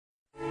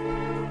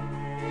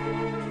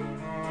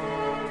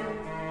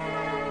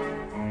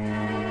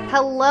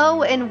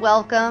Hello and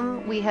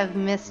welcome. We have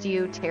missed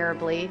you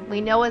terribly.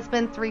 We know it's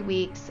been 3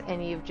 weeks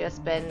and you've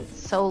just been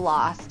so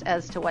lost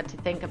as to what to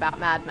think about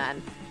Mad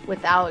Men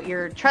without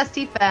your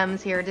trusty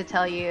femmes here to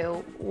tell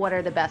you what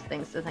are the best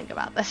things to think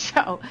about this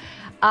show.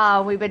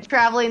 We've been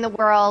traveling the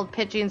world,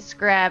 pitching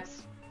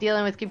scripts,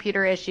 dealing with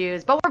computer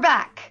issues, but we're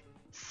back.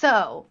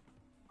 So,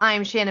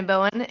 I'm Shannon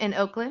Bowen in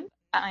Oakland.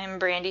 I'm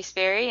Brandy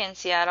Sperry in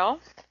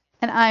Seattle.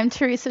 And I'm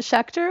Teresa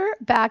Schechter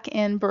back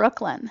in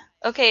Brooklyn.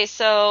 Okay,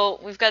 so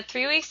we've got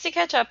 3 weeks to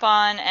catch up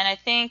on, and I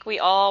think we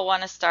all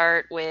want to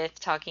start with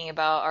talking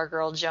about our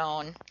girl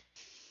Joan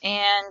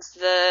and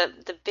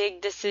the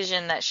big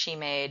decision that she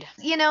made.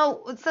 You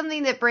know,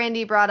 something that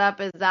Brandy brought up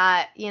is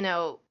that,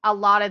 a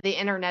lot of the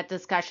internet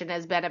discussion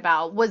has been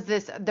about, was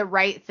this the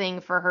right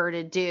thing for her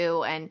to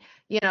do? And,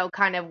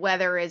 kind of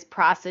whether is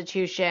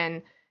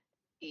prostitution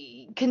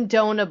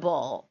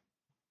condonable?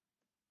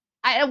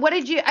 What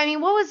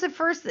was the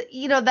first,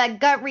 that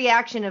gut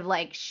reaction of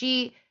like,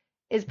 she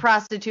is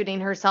prostituting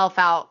herself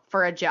out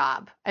for a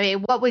job? I mean,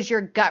 what was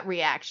your gut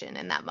reaction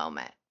in that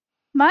moment?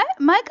 My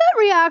gut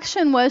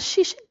reaction was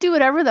she should do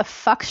whatever the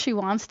fuck she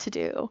wants to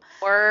do.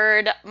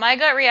 Word. My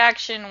gut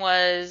reaction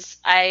was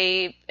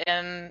I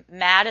am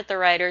mad at the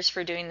writers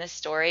for doing this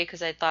story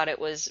because I thought it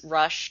was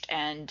rushed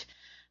and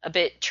a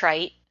bit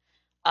trite.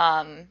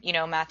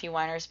 Matthew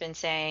Weiner's been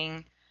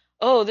saying,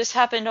 oh, this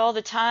happened all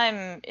the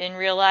time in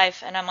real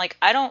life. And I'm like,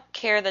 I don't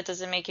care. That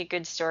doesn't make it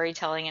good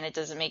storytelling, and it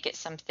doesn't make it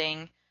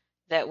something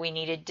that we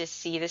needed to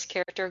see this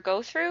character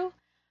go through.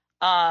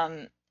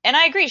 And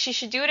I agree, she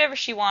should do whatever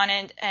she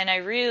wanted. And I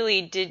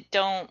really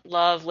don't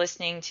love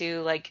listening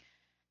to like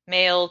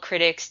male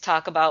critics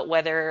talk about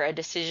whether a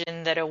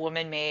decision that a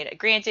woman made.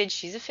 Granted,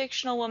 she's a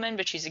fictional woman,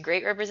 but she's a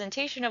great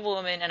representation of a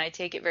woman, and I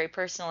take it very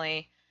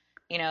personally.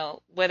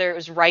 Whether it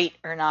was right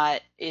or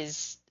not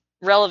is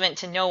relevant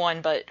to no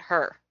one but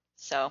her.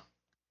 So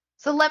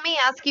let me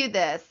ask you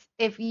this.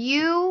 If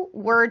you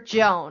were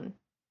Joan,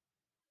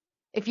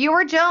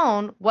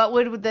 what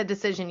would the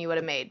decision you would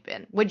have made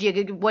been? Would you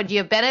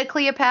have been at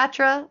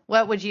Cleopatra?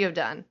 What would you have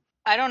done?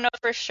 I don't know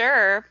for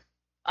sure.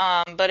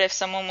 But if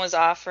someone was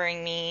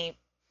offering me,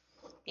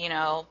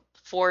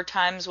 4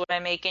 times what I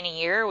make in a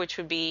year, which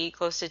would be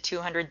close to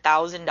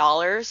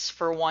 $200,000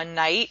 for one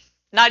night,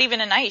 not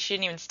even a night, she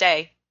didn't even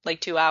stay, like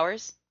 2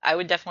 hours, I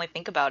would definitely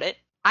think about it.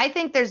 I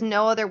think there's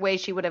no other way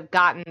she would have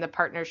gotten the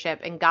partnership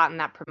and gotten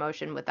that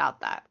promotion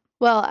without that.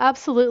 Well,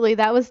 absolutely.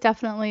 That was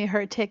definitely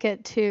her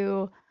ticket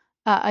to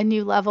a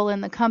new level in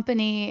the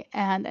company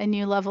and a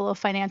new level of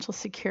financial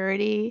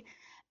security.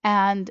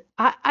 And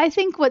I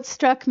think what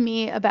struck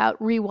me about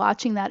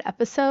rewatching that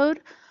episode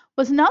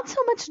was not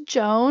so much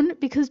Joan,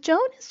 because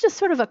Joan is just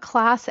sort of a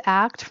class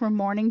act from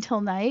morning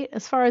till night,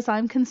 as far as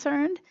I'm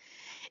concerned.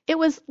 It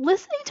was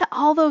listening to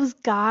all those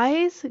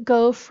guys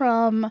go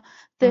from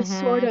this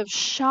sort of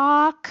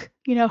shock,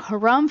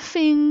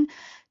 harumphing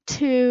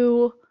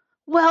to,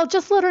 well,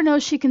 just let her know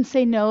she can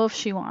say no if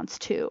she wants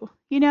to,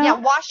 Yeah,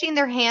 washing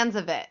their hands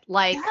of it.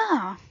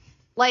 Yeah.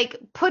 Like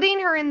putting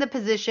her in the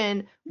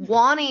position,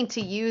 wanting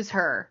to use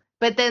her,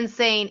 but then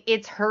saying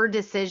it's her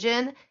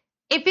decision.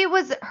 If it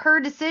was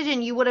her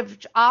decision, you would have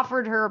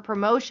offered her a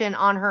promotion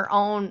on her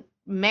own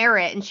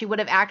merit and she would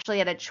have actually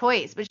had a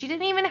choice, but she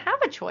didn't even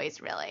have a choice,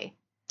 really.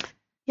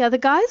 Yeah, the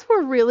guys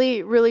were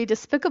really, really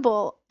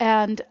despicable,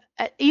 and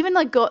even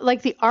like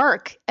the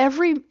arc,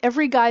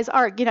 every guy's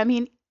arc.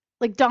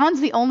 Like Don's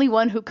the only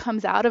one who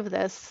comes out of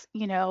this,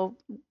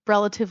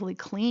 relatively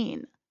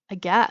clean, I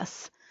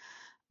guess.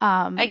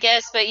 I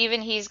guess, but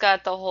even he's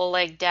got the whole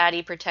like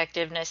daddy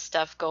protectiveness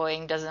stuff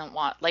going,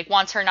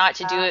 wants her not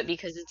to do it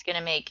because it's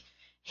gonna make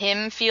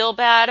him feel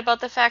bad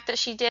about the fact that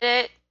she did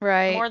it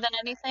Right. more than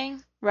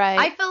anything. Right.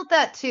 I felt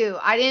that too.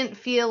 I didn't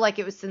feel like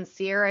it was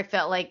sincere. I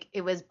felt like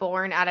it was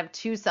born out of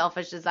two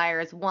selfish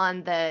desires.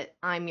 One, that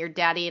I'm your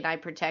daddy and I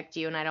protect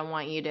you and I don't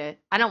want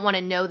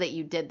to know that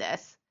you did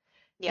this.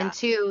 Yeah. And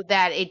two,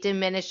 that it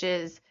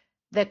diminishes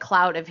the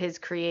clout of his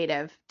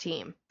creative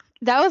team.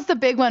 That was the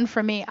big one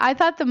for me. I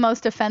thought the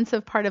most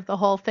offensive part of the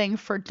whole thing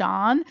for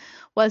Don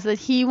was that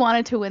he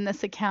wanted to win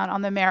this account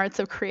on the merits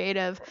of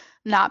creative,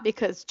 not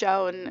because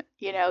Joan,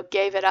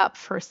 gave it up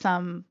for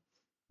some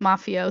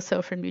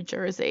mafioso from New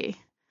Jersey.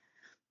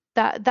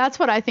 That's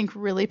what I think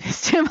really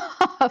pissed him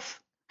off.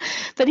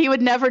 That he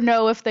would never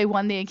know if they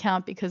won the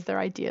account because their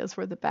ideas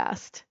were the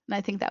best. And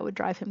I think that would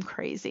drive him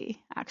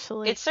crazy,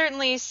 actually. It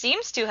certainly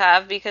seems to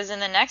have, because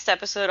in the next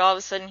episode, all of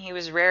a sudden he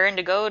was raring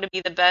to go to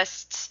be the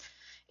best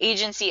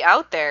agency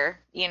out there,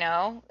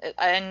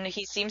 and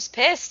he seems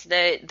pissed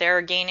that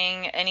they're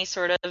gaining any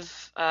sort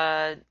of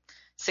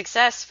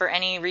success for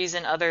any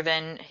reason other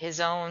than his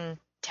own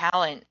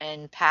talent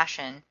and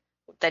passion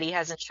that he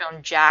hasn't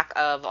shown jack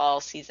of all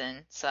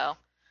season. So.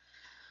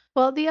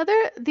 Well, the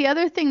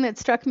other thing that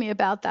struck me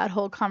about that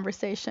whole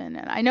conversation,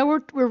 and I know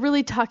we're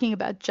really talking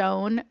about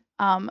Joan,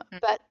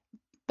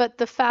 but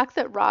the fact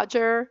that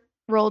Roger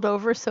rolled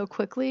over so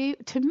quickly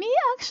to me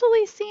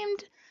actually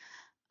seemed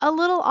a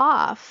little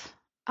off.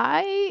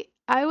 I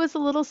was a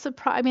little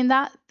surprised. I mean,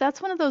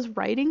 that's one of those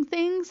writing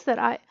things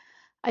that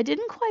I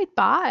didn't quite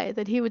buy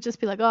that he would just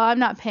be like, "Oh, I'm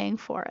not paying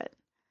for it."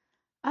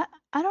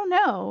 I don't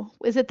know.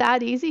 Is it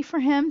that easy for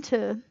him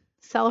to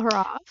sell her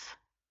off?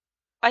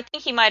 I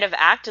think he might have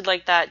acted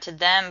like that to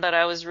them, but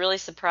I was really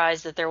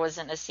surprised that there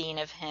wasn't a scene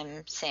of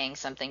him saying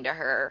something to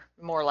her,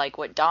 more like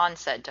what Dawn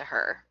said to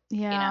her.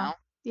 You Yeah. know,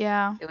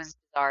 Yeah. it was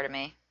bizarre to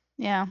me.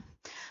 Yeah.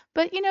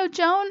 But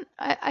Joan,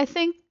 I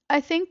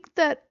think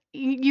that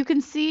you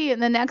can see in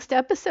the next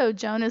episode,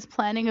 Joan is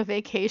planning a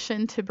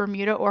vacation to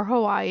Bermuda or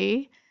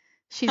Hawaii.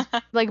 She's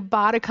like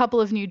bought a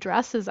couple of new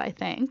dresses, I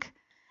think,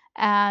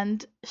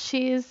 and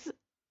she's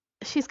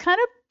kind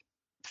of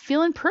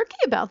feeling perky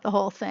about the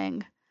whole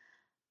thing.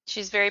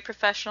 She's very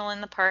professional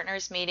in the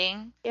partners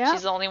meeting. Yeah,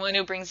 She's the only one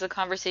who brings the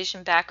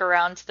conversation back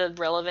around to the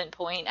relevant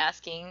point,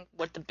 asking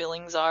what the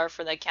billings are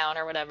for the account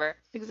or whatever.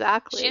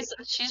 exactly.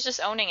 She's just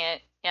owning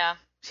it. Yeah.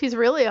 She's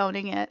really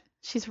owning it.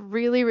 She's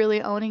really,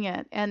 really owning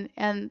it.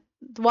 And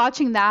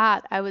watching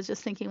that, I was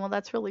just thinking, well,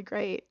 that's really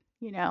great.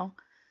 You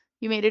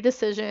made a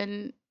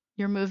decision,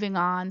 you're moving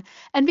on.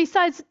 And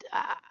besides,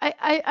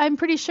 I'm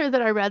pretty sure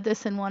that I read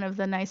this in one of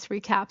the nice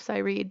recaps I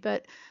read,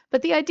 but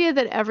the idea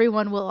that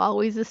everyone will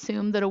always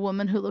assume that a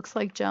woman who looks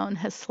like Joan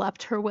has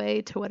slept her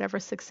way to whatever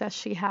success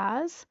she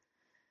has,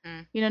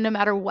 Mm. no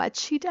matter what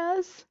she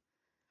does,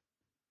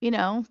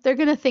 they're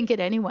going to think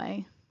it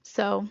anyway.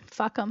 So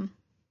fuck them.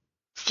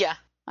 Yeah.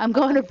 I'm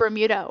going to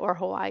Bermuda or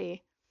Hawaii.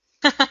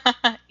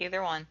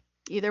 Either one.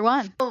 Either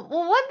one. Well,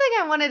 one thing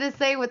I wanted to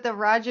say with the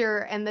Roger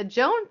and the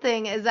Joan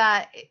thing is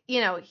that,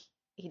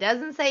 he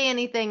doesn't say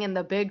anything in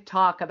the big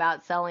talk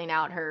about selling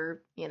out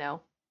her,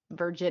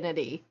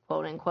 virginity,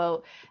 quote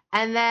unquote.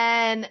 And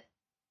then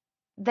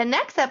the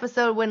next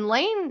episode, when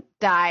Lane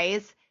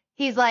dies,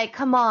 he's like,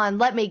 come on,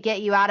 let me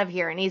get you out of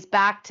here. And he's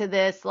back to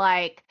this,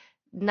 like,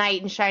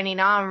 knight in shining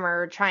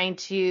armor trying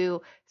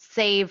to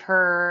save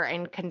her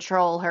and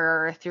control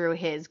her through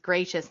his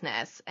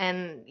graciousness.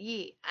 And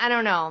I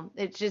don't know.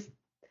 It's just,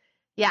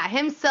 yeah,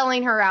 him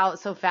selling her out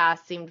so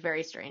fast seemed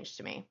very strange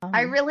to me.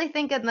 I really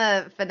think in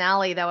the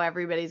finale, though,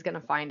 everybody's going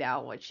to find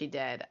out what she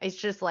did. It's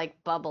just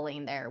like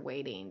bubbling there,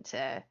 waiting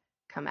to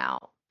come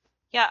out.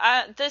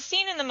 Yeah, the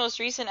scene in the most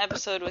recent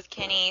episode with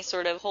Kenny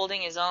sort of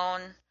holding his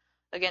own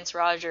against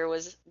Roger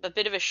was a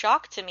bit of a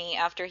shock to me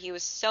after he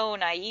was so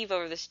naive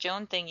over this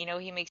Joan thing.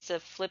 He makes a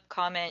flip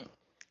comment,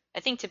 I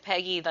think to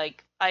Peggy,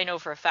 like, I know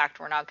for a fact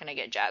we're not going to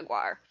get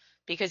Jaguar,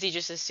 because he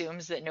just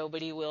assumes that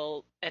nobody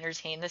will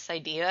entertain this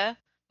idea.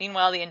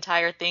 Meanwhile, the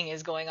entire thing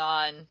is going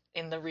on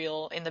in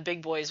the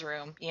big boys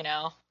room,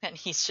 and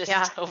he's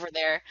just over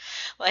there.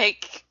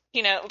 Like,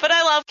 but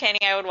I love Kenny.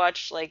 I would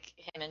watch, like,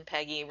 him and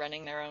Peggy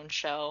running their own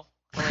show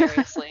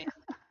hilariously.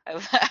 I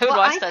would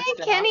watch that I think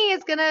spin-off. Kenny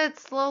is going to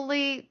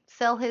slowly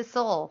sell his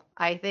soul.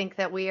 I think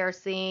that we are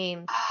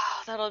seeing.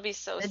 Oh, that'll be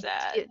so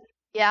sad.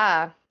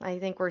 Yeah, I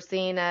think we're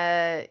seeing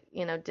a,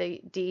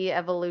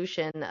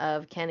 de-evolution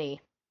of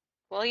Kenny.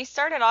 Well, he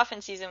started off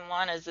in season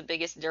 1 as the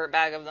biggest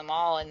dirtbag of them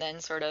all and then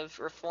sort of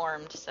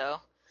reformed, so.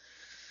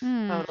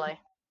 Totally.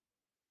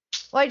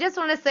 Well, I just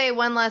want to say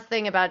one last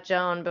thing about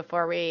Joan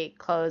before we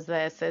close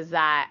this is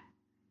that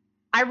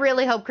I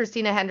really hope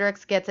Christina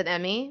Hendricks gets an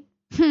Emmy.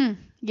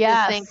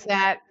 Yes. I think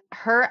that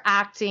her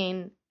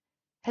acting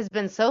has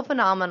been so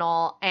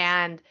phenomenal,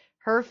 and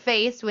her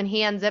face when he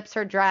unzips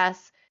her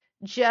dress,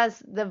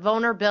 just the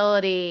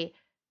vulnerability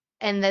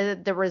and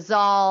the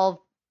resolve,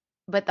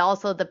 but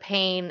also the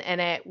pain, and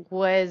it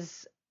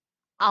was,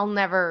 I'll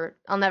never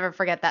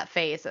forget that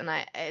face, and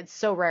it's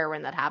so rare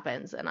when that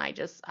happens, and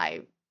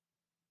I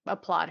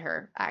applaud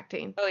her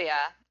acting. Oh yeah.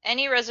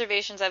 Any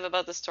reservations I have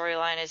about the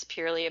storyline is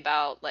purely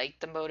about, like,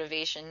 the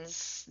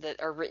motivations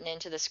that are written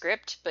into the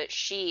script, but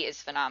she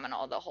is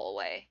phenomenal the whole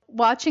way.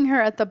 Watching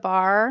her at the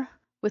bar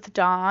with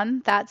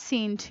Dawn, that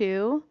scene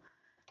too.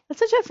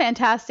 That's such a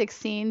fantastic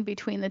scene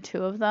between the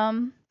two of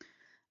them.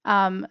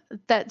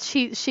 That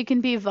she can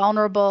be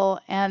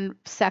vulnerable and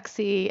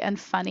sexy and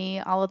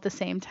funny all at the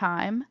same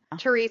time.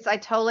 Therese, I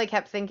totally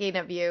kept thinking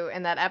of you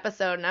in that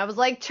episode, and I was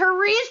like,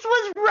 Therese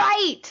was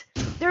right.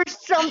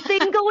 There's something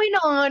going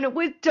on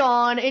with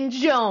Dawn and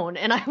Joan,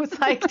 and I was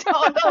like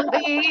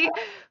totally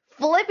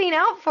flipping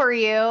out for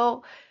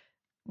you.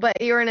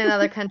 But you were in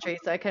another country,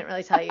 so I couldn't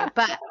really tell you.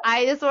 But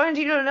I just wanted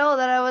you to know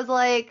that I was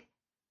like,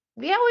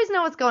 we always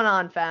know what's going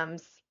on,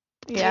 femmes.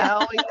 Yeah,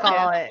 We always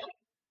call it.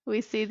 We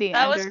see the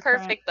That was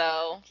undercurrent. perfect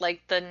though.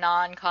 Like, the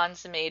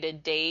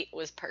non-consummated date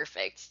was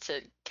perfect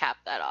to cap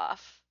that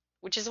off.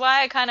 Which is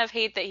why I kind of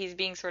hate that he's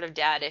being sort of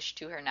daddish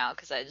to her now,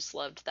 because I just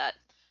loved that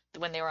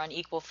when they were on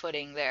equal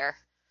footing there.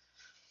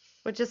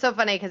 Which is so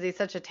funny because he's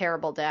such a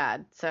terrible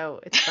dad. So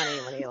it's funny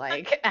when he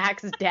like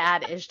acts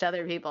dad-ish to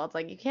other people. It's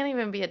like, you can't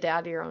even be a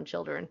dad to your own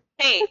children.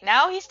 Hey,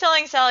 now he's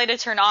telling Sally to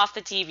turn off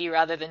the TV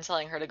rather than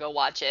telling her to go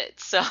watch it.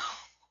 So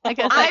I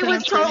guess I that's an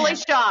was totally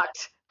improvement.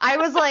 shocked. I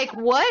was like,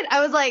 what?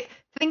 I was like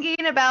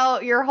thinking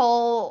about your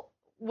whole,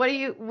 what are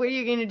you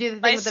going to do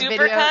the thing my with the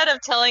video? supercut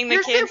of telling the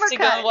Your kids to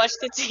go supercut. and watch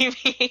the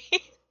TV.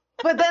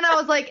 But then I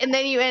was like, and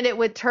then you end it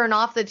with turn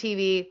off the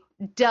TV.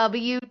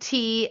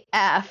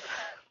 WTF.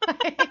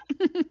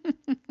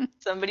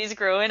 Somebody's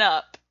growing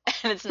up.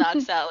 and it's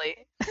not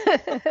Sally.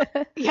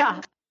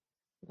 Yeah.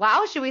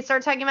 Wow, should we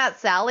start talking about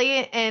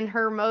Sally and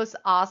her most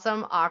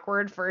awesome,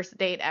 awkward first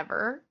date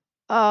ever?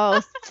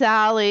 Oh,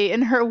 Sally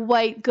in her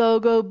white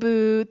go-go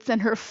boots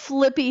and her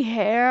flippy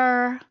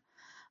hair.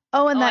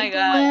 Oh, and Oh that my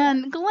God.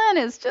 Glenn. Glenn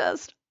is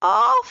just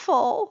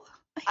awful.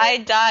 I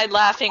died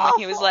laughing when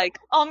he was Awful. like,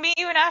 "I'll meet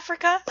you in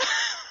Africa."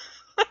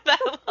 That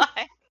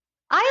line.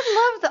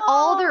 I loved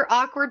all Oh. their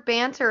awkward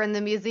banter in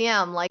the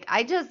museum. Like,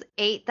 I just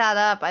ate that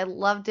up. I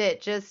loved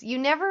it. Just, you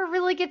never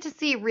really get to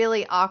see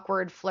really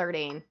awkward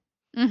flirting.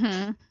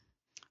 Mm-hmm.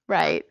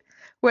 Right.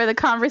 Where the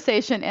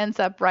conversation ends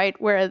up right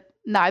where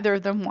neither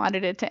of them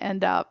wanted it to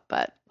end up,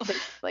 but they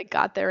like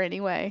got there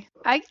anyway.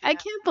 I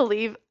can't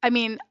believe, I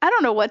mean, I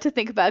don't know what to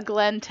think about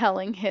Glenn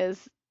telling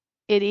his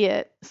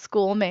idiot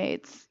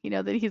schoolmates,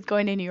 that he's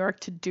going to New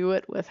York to do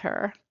it with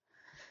her.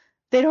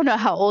 They don't know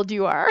how old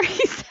you are,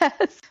 he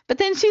says. But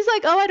then she's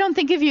like, oh, I don't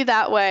think of you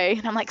that way.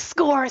 And I'm like,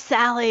 score,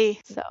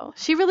 Sally. So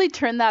she really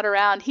turned that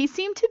around. He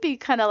seemed to be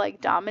kind of like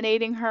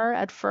dominating her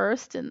at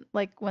first and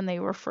like when they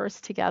were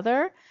first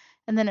together.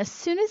 And then as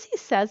soon as he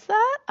says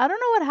that, I don't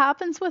know what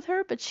happens with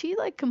her, but she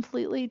like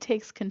completely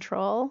takes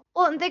control.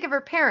 Well, and think of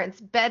her parents,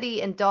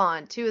 Betty and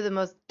Dawn, two of the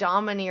most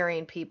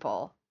domineering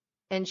people.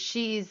 And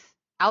she's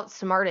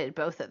outsmarted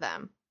both of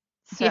them.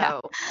 So, Yeah.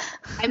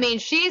 I mean,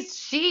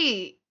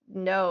 she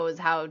knows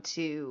how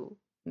to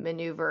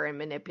maneuver and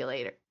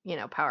manipulate,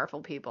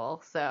 powerful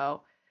people.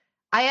 So,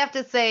 I have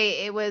to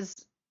say it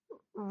was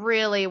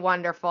really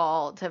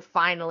wonderful to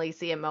finally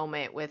see a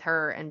moment with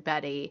her and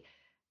Betty.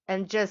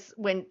 And just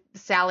when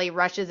Sally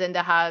rushes in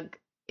to hug,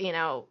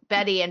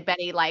 Betty, and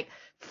Betty like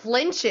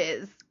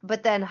flinches,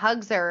 but then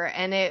hugs her.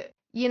 And it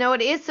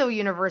is so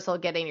universal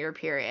getting your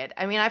period.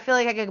 I mean, I feel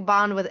like I could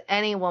bond with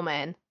any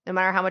woman, no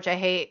matter how much I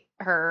hate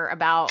her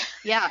about,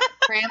 yeah,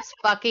 cramps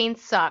fucking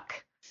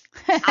suck.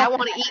 I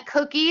want to eat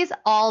cookies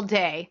all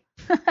day.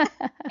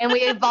 And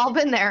we've all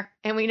been there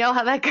and we know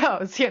how that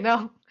goes, It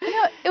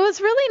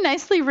was really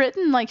nicely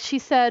written. Like she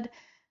said,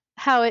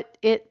 how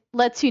it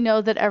lets you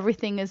know that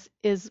everything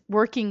is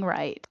working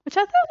right, which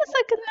I thought was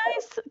like a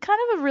nice, kind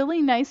of a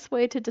really nice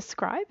way to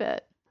describe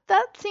it.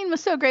 That scene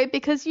was so great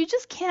because you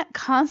just can't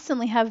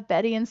constantly have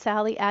Betty and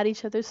Sally at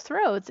each other's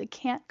throats. It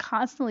can't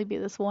constantly be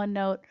this one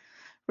note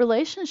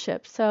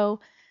relationship. So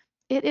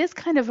it is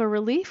kind of a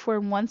relief where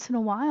once in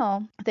a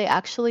while they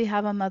actually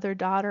have a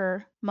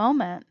mother-daughter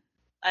moment.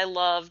 I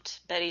loved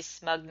Betty's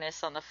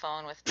smugness on the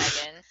phone with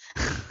Megan.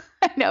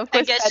 I know, of I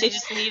course, guess Betty. she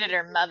just needed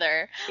her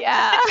mother.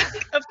 Yeah.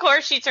 Of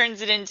course, she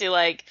turns it into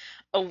like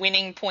a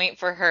winning point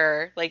for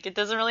her. Like, it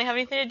doesn't really have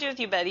anything to do with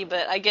you, Betty,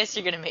 but I guess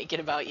you're gonna make it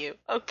about you.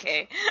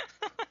 Okay.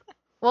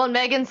 Well, and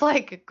Megan's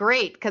like,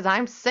 great, because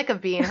I'm sick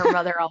of being her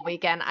mother all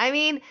weekend. I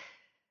mean,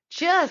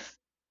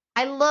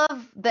 I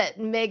love that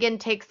Megan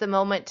takes the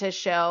moment to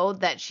show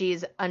that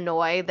she's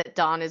annoyed that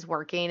Dawn is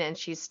working and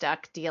she's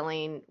stuck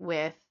dealing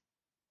with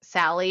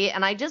Sally.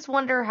 And I just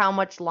wonder how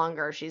much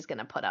longer she's going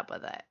to put up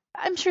with it.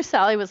 I'm sure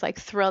Sally was like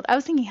thrilled. I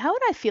was thinking, how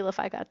would I feel if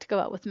I got to go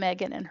out with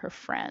Megan and her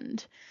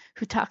friend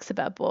who talks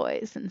about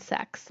boys and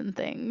sex and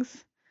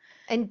things?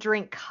 And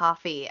drink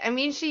coffee. I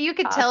mean, you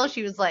could tell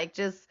she was like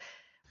just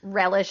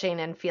relishing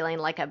and feeling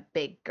like a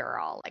big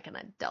girl, like an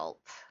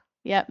adult.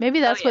 Yeah, maybe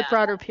that's what yeah.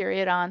 brought her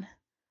period on.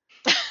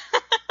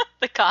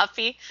 The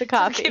coffee. The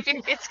coffee. Give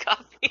your kids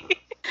coffee.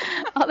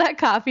 All that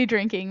coffee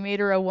drinking made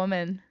her a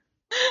woman.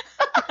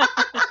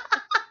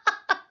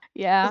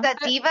 Yeah. Is that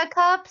Diva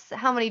Cups?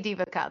 How many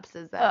Diva Cups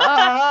is that?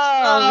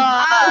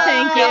 Oh,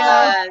 thank you.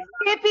 God.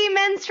 Hippie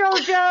menstrual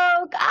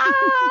joke. Ah!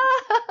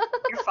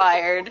 You're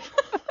fired.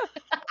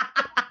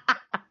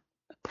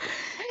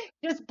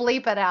 Just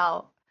bleep it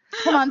out.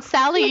 Come on,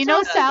 Sally. You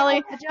know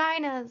Sally.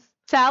 Vaginas.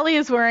 Sally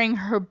is wearing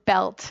her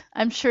belt.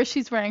 I'm sure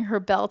she's wearing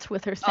her belt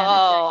with her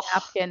sanitary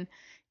napkin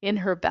in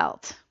her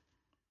belt.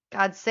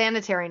 God,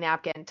 sanitary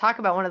napkin. Talk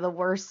about one of the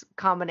worst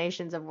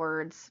combinations of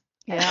words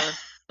ever.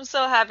 I'm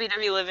so happy to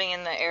be living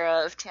in the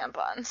era of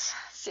tampons.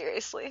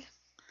 Seriously.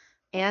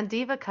 And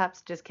Diva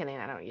Cups. Just kidding.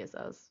 I don't use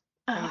those.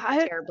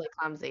 I'm terribly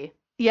clumsy.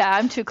 Yeah,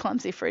 I'm too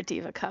clumsy for a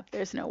Diva Cup.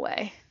 There's no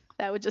way.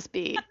 That would just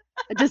be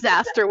a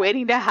disaster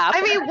waiting to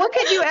happen. I mean, what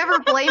could you ever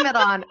blame it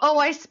on? Oh,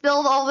 I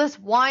spilled all this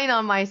wine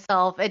on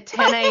myself at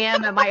 10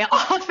 a.m. at my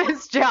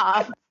office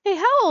job. Hey,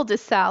 how old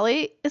is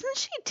Sally? Isn't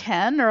she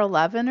 10 or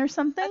 11 or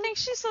something? I think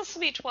she's supposed to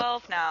be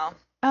 12 now.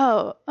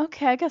 Oh,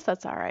 okay. I guess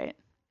that's all right.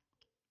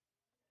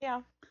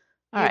 Yeah.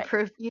 All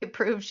right. You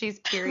prove she's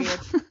period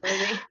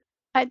worthy.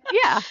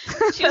 Yeah.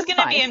 She was That's going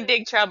to be fine. in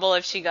big trouble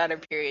if she got her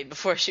period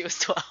before she was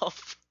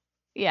 12.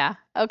 Yeah.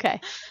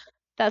 Okay.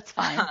 That's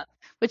fine.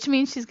 Which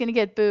means she's gonna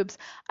get boobs.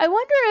 I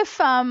wonder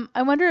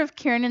if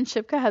Kiernan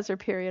Shipka has her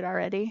period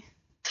already.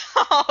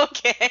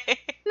 Okay.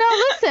 No,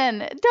 listen.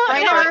 Don't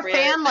Write no, her a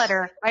fan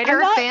letter. Write her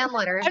a fan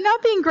letter. I'm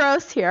not being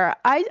gross here.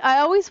 I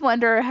always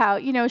wonder how,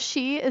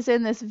 she is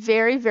in this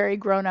very, very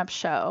grown-up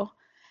show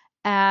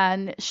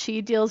and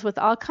she deals with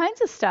all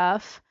kinds of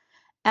stuff.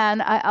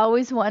 And I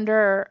always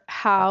wonder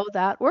how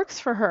that works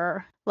for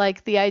her.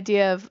 Like the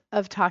idea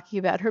of talking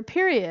about her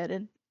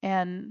period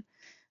and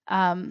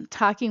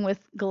talking with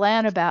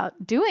Glenn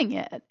about doing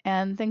it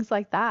and things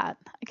like that.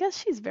 I guess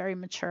she's very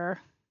mature.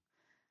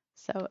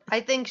 So I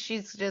think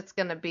she's just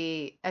gonna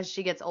be, as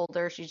she gets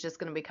older, she's just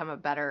gonna become a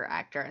better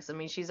actress. I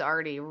mean, she's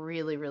already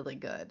really, really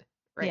good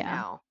right yeah,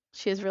 now.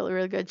 she is really,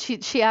 really good.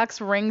 She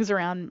acts rings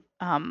around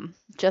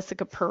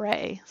Jessica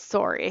Perret.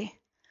 Sorry.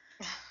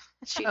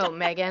 She Oh,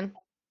 Megan.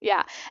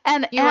 yeah.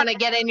 And You want to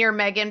get in your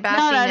Megan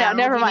bashing no, now?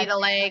 never do you mind.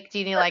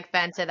 need to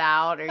vent it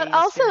out, or But you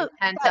just been also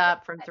pent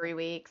up from 3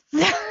 weeks?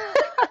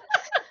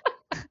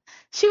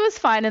 she was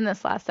fine in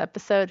this last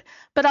episode.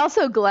 But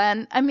also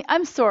Glenn, I mean,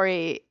 I'm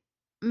sorry,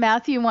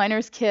 Matthew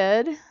Weiner's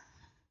kid.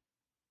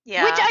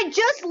 Yeah. Which I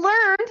just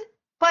learned,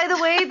 by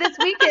the way, this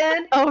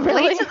weekend. Oh,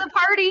 really? Late to the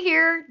party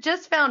here.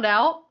 Just found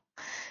out.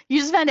 You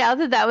just found out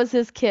that was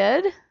his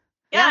kid?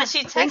 Yeah,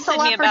 she Thanks a texted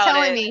lot me for about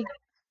telling it. me.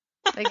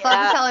 Thanks a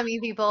lot for telling me,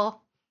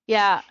 people.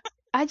 Yeah.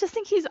 I just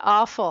think he's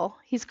awful.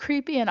 He's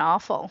creepy and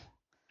awful.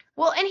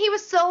 Well, and he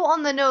was so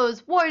on the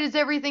nose. Why does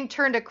everything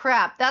turn to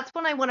crap? That's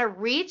when I want to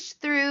reach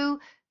through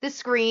the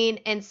screen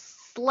and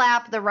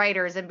slap the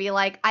writers and be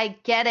like, I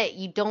get it.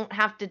 You don't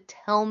have to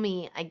tell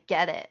me. I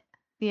get it.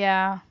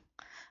 Yeah.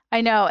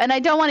 I know. And I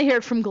don't want to hear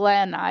it from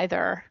Glenn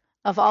either.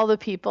 Of all the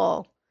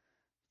people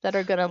that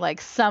are going to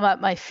like sum up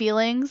my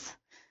feelings,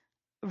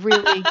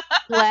 really,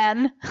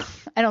 Glenn?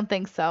 I don't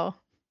think so.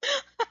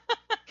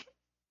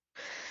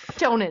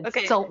 Don't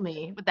insult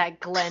me with that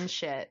Glenn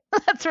shit.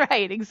 That's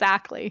right.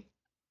 Exactly.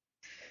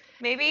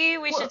 Maybe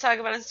we should talk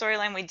about a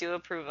storyline we do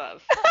approve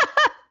of.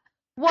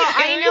 Well,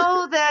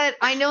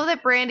 I know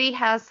that Brandy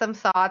has some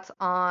thoughts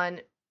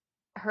on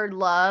her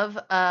love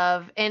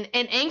of and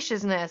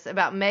anxiousness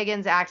about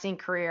Megan's acting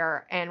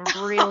career and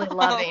really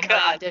loving her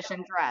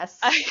audition dress.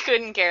 I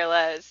couldn't care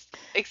less.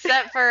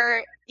 Except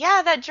for,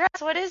 yeah, that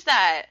dress. What is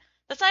that?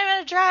 That's not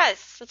even a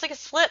dress. It's like a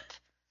slip.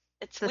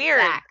 It's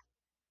weird. Sack.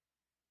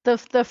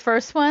 The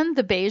first one,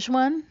 the beige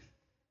one?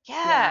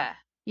 Yeah.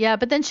 Yeah,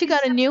 but then she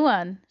got a new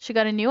one. She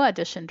got a new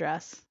audition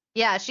dress.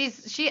 Yeah,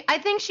 I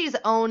think she's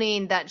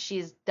owning that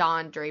she's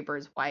Don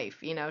Draper's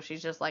wife. You know,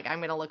 she's just like, I'm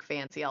gonna look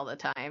fancy all the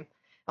time.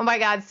 Oh my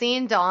God,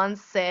 seeing Dawn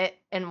sit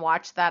and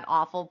watch that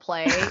awful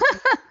play is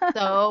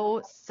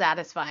so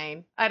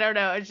satisfying. I don't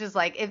know. It's just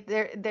like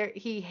if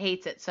he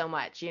hates it so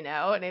much, you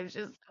know, and it was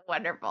just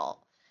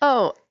wonderful.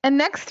 Oh, and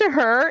next to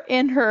her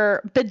in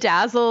her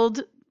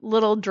bedazzled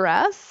little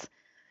dress,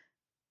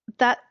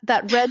 that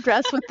red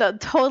dress with the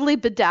totally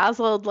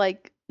bedazzled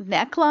like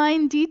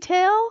neckline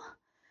detail.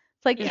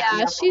 It's like,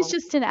 yeah, she's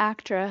just an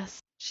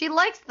actress. She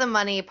likes the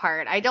money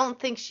part. I don't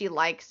think she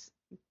likes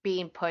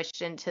being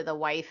pushed into the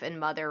wife and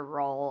mother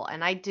role,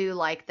 and I do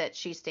like that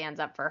she stands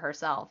up for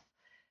herself.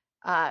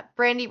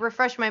 Brandy,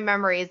 refresh my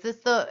memory. Is this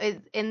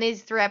in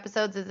these 3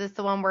 episodes, is this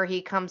the one where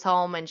he comes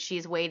home and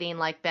she's waiting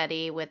like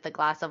Betty with the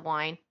glass of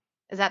wine?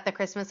 Is that the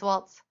Christmas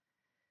waltz?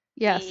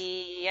 Yes.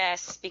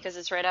 Yes, because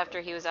it's right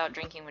after he was out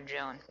drinking with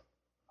Joan.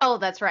 Oh,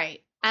 that's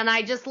right. And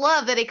I just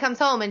love that he comes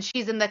home and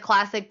she's in the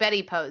classic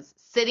Betty pose,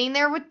 sitting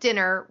there with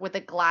dinner with a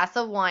glass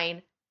of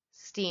wine,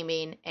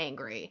 steaming,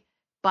 angry.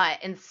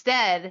 But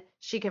instead,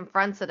 she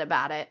confronts him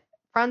about it,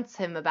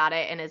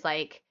 and is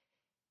like,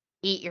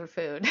 eat your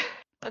food.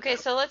 Okay,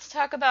 so let's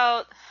talk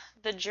about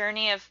the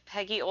journey of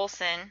Peggy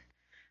Olson,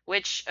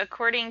 which,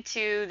 according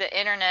to the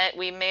internet,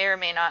 we may or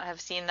may not have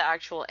seen the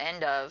actual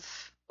end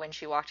of when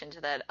she walked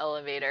into that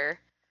elevator.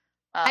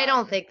 I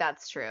don't think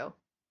that's true.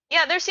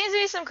 Yeah, there seems to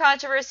be some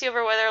controversy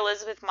over whether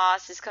Elizabeth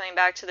Moss is coming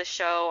back to the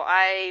show.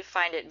 I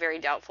find it very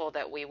doubtful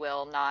that we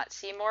will not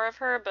see more of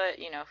her, but,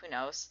 you know, who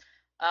knows.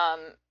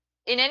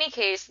 In any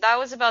case, that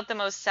was about the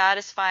most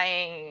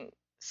satisfying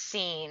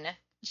scene.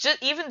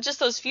 Just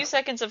those few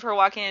seconds of her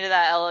walking into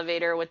that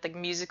elevator with the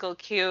musical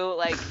cue,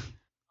 like, oh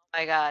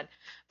my God.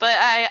 But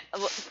I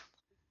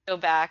go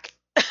back.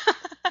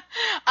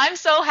 I'm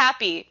so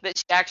happy that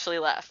she actually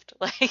left.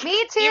 Like,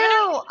 me too.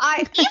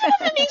 Even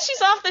if it means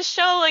she's off the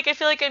show, like, I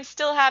feel like I'm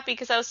still happy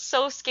because I was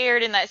so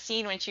scared in that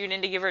scene when she went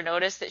in to give her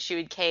notice that she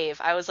would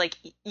cave. I was like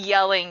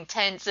yelling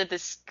tense at the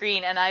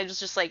screen, and I was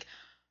just like,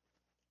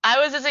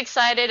 I was as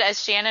excited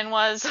as Shannon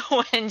was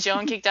when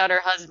Joan kicked out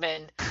her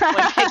husband when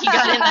Peggy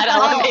got in that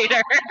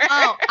elevator.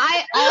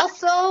 I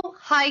also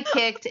high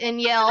kicked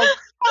and yelled,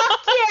 fuck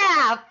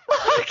yeah,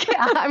 fuck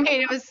yeah. I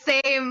mean, it was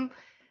same.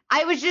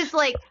 I was just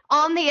like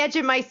on the edge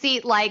of my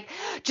seat, like,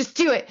 just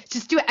do it.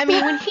 I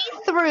mean, when he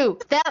threw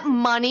that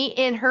money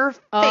in her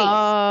face,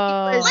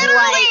 literally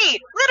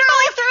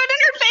threw it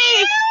in her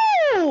face.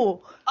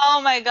 Ew!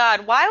 Oh my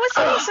God, why was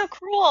he being so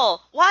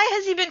cruel? Why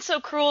has he been so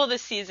cruel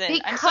this season?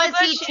 Because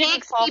he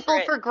takes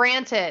people for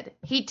granted.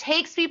 He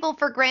takes people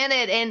for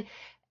granted. And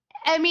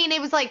I mean,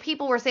 it was like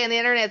people were saying on the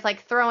internet, it's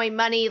like throwing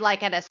money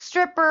like at a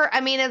stripper.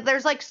 I mean,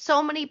 there's like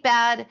so many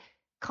bad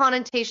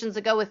connotations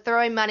that go with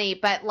throwing money,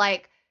 but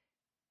like,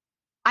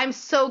 I'm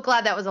so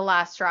glad that was the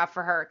last straw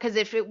for her, because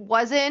if it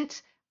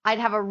wasn't, I'd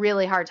have a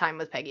really hard time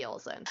with Peggy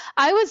Olson.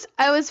 I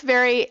was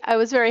very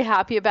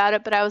happy about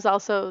it, but I was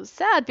also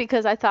sad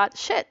because I thought,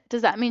 shit,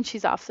 does that mean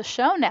she's off the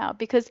show now?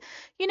 Because,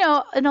 you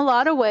know, in a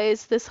lot of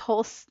ways, this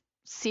whole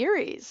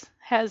series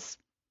has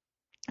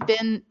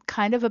been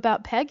kind of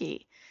about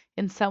Peggy.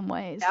 in some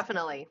ways.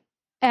 Definitely.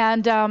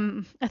 And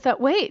I thought,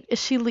 wait, is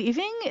she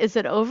leaving? Is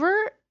it over?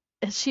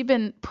 Has she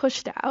been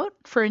pushed out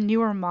for a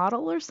newer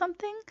model or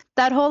something?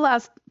 That whole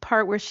last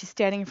part where she's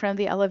standing in front of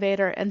the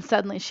elevator and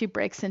suddenly she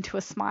breaks into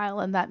a smile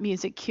and that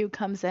music cue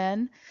comes in.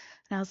 And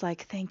I was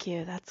like, thank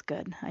you. That's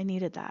good. I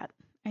needed that.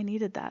 I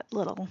needed that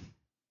little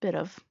bit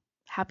of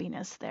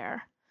happiness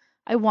there.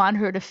 I want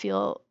her to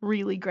feel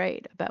really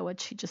great about what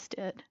she just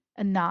did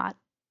and not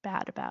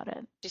bad about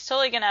it. She's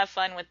totally gonna have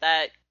fun with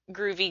that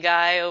groovy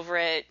guy over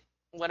at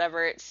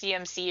whatever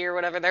CMC or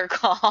whatever they're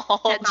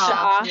called.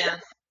 Shaw. Yeah.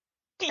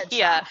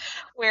 Yeah,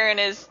 wearing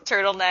his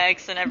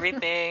turtlenecks and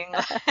everything.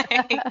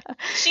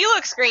 She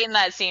looks great in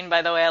that scene,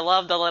 by the way. I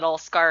love the little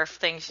scarf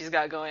thing she's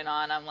got going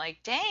on. I'm like,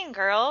 dang,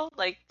 girl.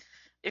 Like,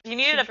 if you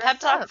needed a pep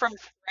talk from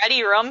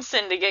Freddie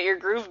Rumsen to get your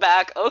groove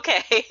back,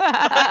 okay.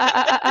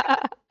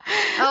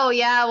 Oh,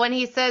 yeah, when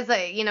he says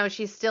that,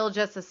 she's still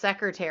just a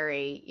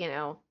secretary,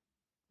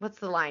 what's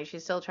the line?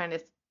 She's still trying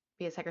to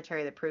be a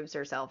secretary that proves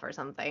herself or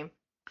something.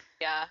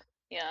 Yeah.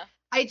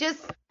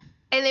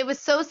 And it was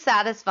so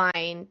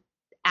satisfying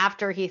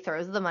after he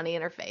throws the money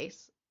in her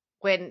face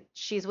when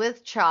she's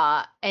with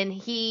Cha and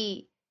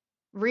he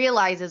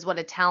realizes what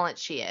a talent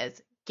she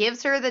is,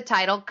 gives her the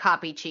title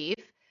copy chief,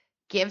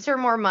 gives her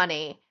more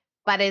money,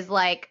 but is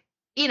like,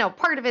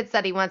 part of it's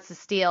that he wants to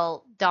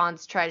steal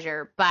Dawn's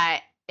treasure,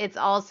 but it's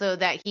also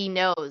that he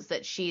knows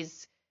that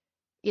she's,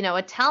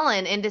 a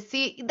talent. And to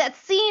see that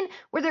scene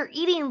where they're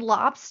eating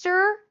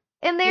lobster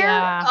in there.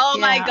 Yeah, oh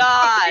my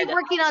God. They're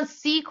working on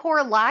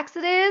C-Core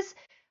laxatives.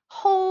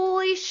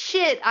 Holy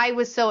shit, I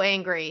was so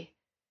angry.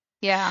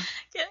 Yeah.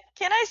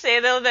 Can I say,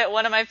 though, that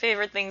one of my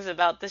favorite things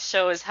about this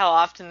show is how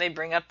often they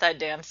bring up that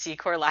damn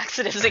C-Core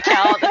laxatives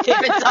account that they've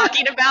been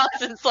talking about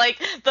since,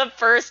 like, the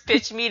first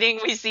pitch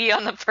meeting we see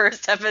on the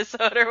first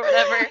episode or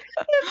whatever.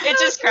 It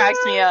just cracks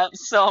me up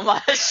so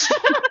much.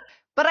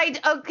 But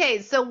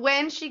so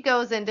when she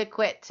goes in to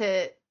quit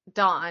to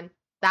Dawn,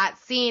 that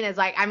scene is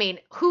like,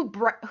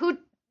 who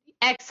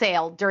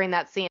exhaled during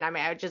that scene?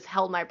 I just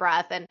held my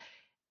breath. And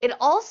it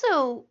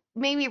also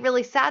made me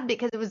really sad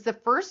because it was the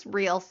first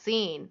real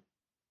scene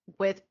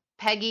with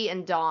Peggy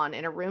and Dawn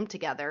in a room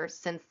together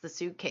since the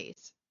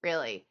suitcase,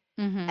 really.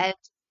 Mm-hmm. And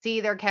to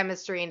see their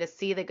chemistry and to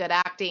see the good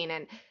acting.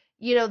 And,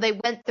 they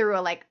went through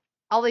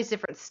all these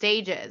different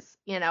stages,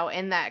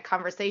 in that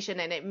conversation.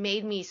 And it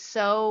made me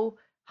so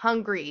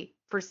hungry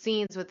for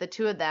scenes with the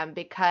two of them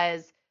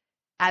because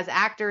as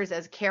actors,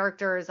 as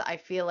characters, I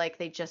feel like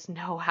they just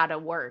know how to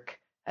work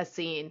a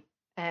scene.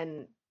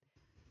 And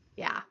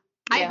yeah.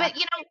 But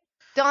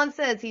Dawn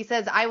says,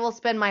 I will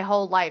spend my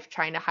whole life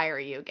trying to hire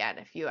you again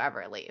if you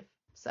ever leave.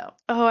 So.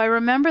 Oh, I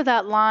remember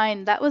that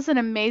line. That was an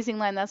amazing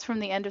line. That's from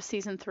the end of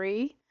season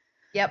 3.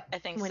 Yep. I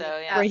think so,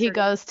 yeah. Where he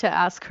goes to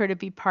ask her to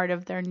be part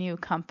of their new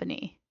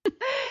company.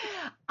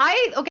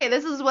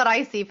 This is what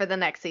I see for the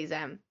next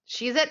season.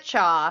 She's at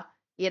Cha,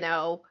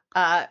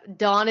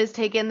 Dawn is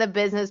taking the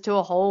business to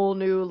a whole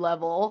new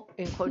level,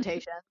 in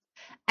quotations.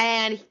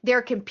 And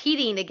they're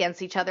competing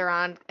against each other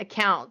on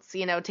accounts,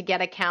 to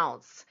get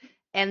accounts.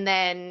 And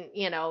then,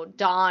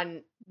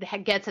 Dawn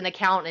gets an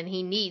account and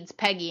he needs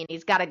Peggy and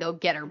he's got to go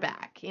get her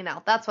back.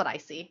 That's what I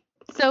see.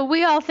 So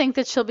we all think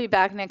that she'll be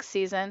back next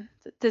season.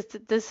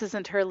 This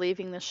isn't her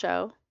leaving the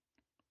show.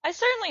 I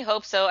certainly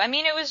hope so.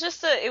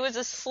 It was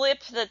a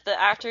slip that the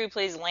actor who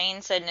plays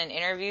Lane said in an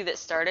interview that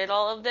started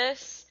all of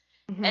this.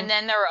 Mm-hmm. And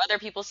then there were other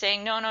people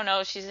saying,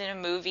 no, she's in a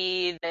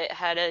movie that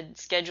had a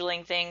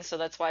scheduling thing, so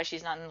that's why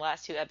she's not in the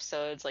last 2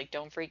 episodes. Like,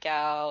 don't freak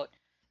out.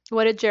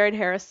 What did Jared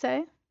Harris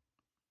say?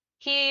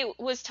 He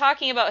was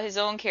talking about his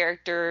own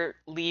character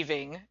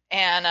leaving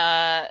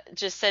and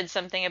just said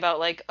something about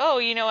like, oh,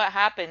 you know what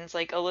happens?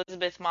 Like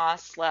Elizabeth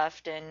Moss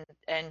left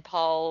and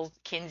Paul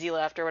Kinsey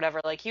left or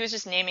whatever. Like he was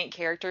just naming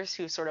characters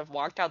who sort of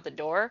walked out the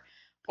door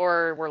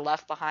or were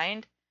left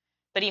behind.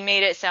 But he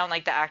made it sound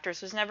like the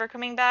actress was never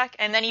coming back.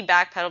 And then he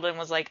backpedaled and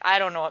was like, I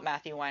don't know what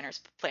Matthew Weiner's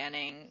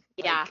planning.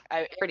 Yeah,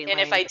 pretty lame.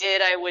 And if I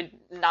did, I would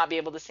not be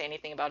able to say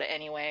anything about it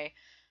anyway.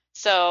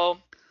 So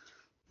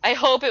I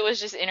hope it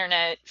was just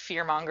internet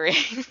fear-mongering.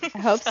 I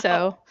hope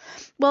so.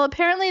 Well,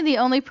 apparently the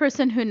only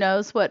person who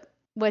knows what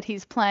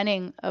he's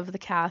planning of the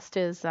cast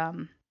is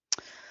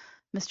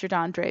Mr.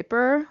 Don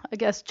Draper. I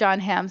guess John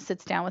Hamm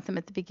sits down with him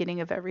at the beginning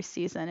of every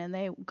season, and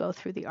they go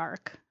through the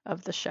arc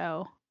of the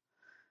show.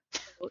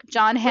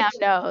 John Hamm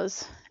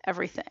knows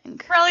everything.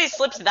 Probably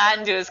slips that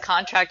into his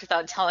contract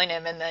without telling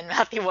him, and then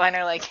Matthew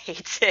Weiner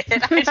hates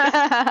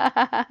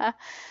it.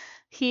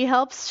 He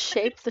helps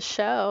shape the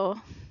show.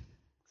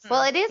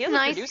 Well, it is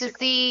nice to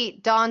see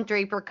Don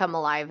Draper come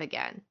alive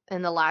again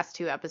in the last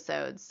 2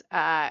 episodes.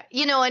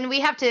 And we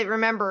have to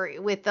remember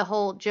with the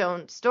whole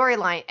Joan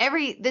storyline,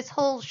 this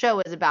whole show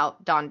is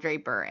about Don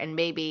Draper and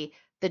maybe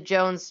the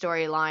Joan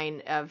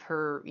storyline of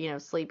her,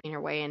 sleeping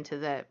her way into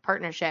the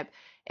partnership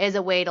is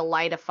a way to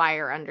light a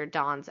fire under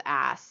Don's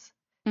ass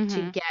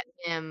to get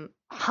him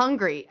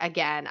hungry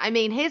again.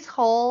 His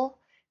whole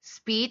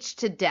speech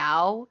to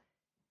Dow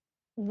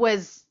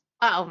was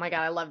Oh my God,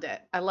 I loved it.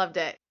 I loved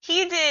it.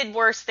 He did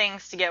worse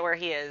things to get where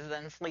he is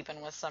than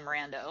sleeping with some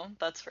rando,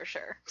 that's for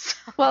sure.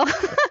 Well,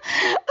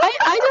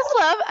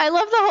 I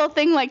love the whole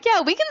thing. Like,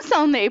 yeah, we can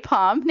sell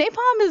napalm.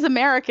 Napalm is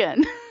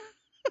American.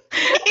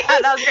 Yeah,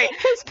 that was great.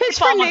 His pitch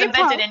for Napalm was napalm.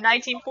 invented in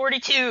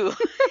 1942.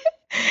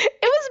 It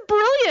was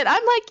brilliant.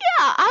 I'm like,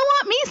 yeah, I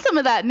want me some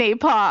of that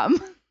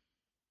napalm.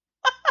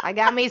 I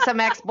got me some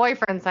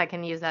ex-boyfriends I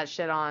can use that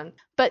shit on.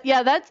 But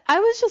yeah, I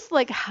was just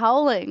like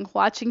howling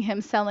watching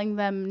him selling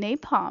them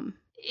napalm.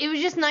 It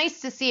was just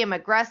nice to see him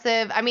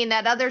aggressive. I mean,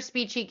 that other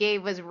speech he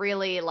gave was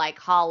really like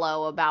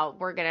hollow about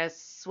we're going to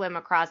swim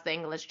across the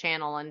English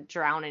Channel and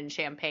drown in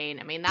champagne.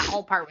 I mean, that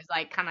whole part was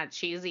like kind of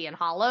cheesy and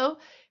hollow.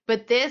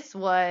 But this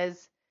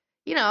was,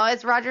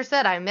 as Roger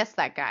said, I miss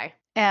that guy.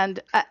 And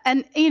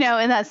in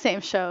that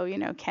same show,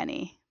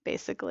 Kenny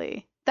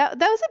basically. That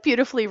was a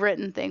beautifully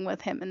written thing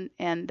with him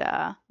and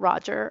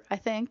Roger, I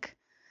think.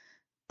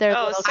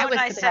 Oh, so I was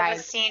nice to have a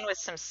surprised. scene with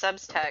some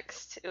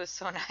subtext. It was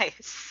so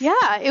nice.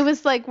 Yeah, it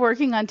was like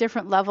working on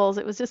different levels.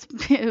 It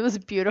was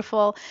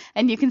beautiful.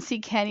 And you can see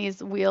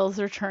Kenny's wheels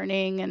are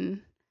turning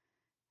and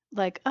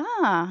like,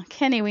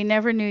 Kenny, we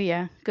never knew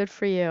you. Good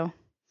for you.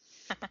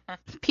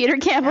 Peter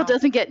Campbell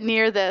doesn't get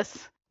near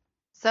this.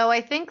 So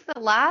I think the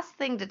last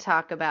thing to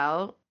talk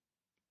about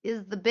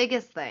is the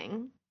biggest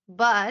thing.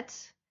 But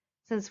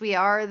since we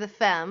are the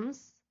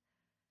femmes,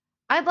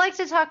 I'd like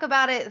to talk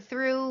about it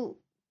through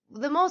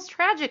the most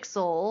tragic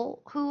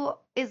soul, who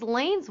is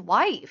Lane's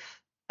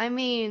wife. I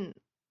mean,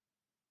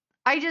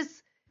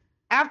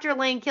 after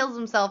Lane kills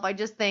himself, I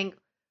just think,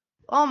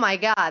 oh my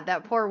God,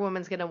 that poor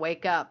woman's going to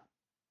wake up.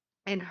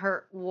 And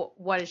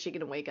what is she going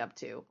to wake up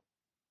to?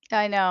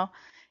 I know.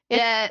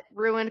 Dead,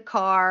 ruined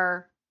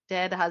car,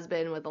 dead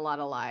husband with a lot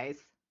of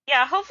lies.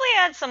 Yeah, hopefully he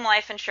had some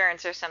life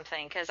insurance or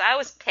something, because I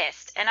was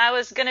pissed. And I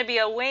was going to be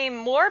a way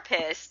more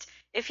pissed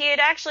if he had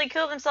actually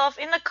killed himself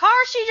in the car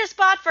she just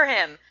bought for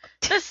him.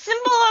 The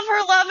symbol of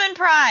her love and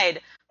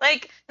pride.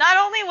 Like, not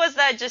only was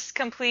that just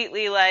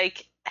completely,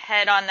 like,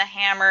 head on the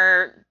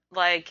hammer,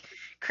 like,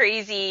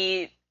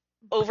 crazy,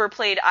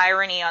 overplayed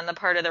irony on the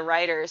part of the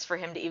writers for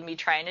him to even be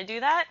trying to do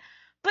that,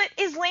 but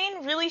is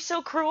Lane really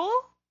so cruel?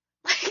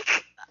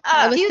 Like,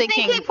 I was do you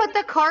thinking, think he put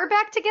the car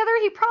back together?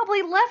 He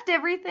probably left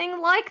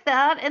everything like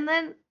that and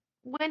then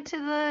went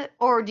to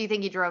or do you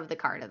think he drove the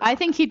car to the I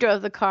think he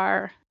drove the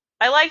car.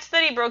 I liked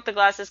that he broke the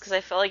glasses because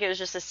I felt like it was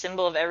just a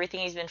symbol of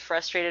everything he's been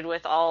frustrated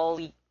with all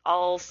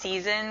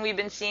season. We've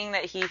been seeing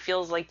that he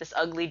feels like this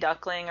ugly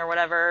duckling or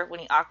whatever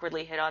when he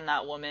awkwardly hit on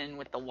that woman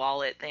with the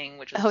wallet thing,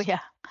 which was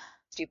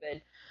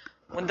stupid.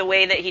 With the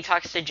way that he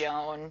talks to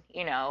Joan,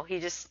 he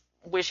just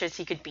wishes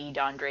he could be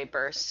Don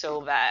Draper so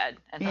bad,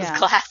 and those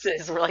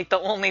glasses were like the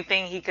only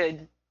thing he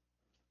could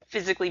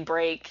physically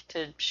break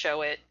to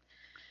show it.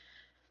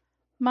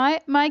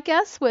 My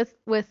guess with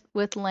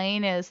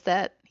Lane is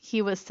that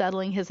he was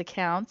settling his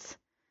accounts.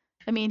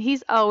 I mean,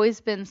 he's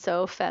always been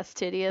so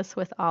fastidious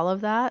with all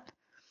of that.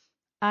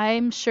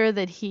 I'm sure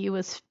that he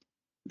was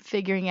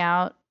figuring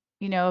out,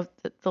 the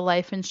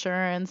life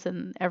insurance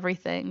and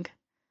everything.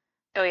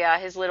 Oh yeah,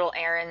 his little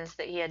errands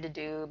that he had to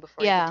do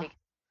before he could take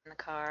it in the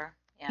car.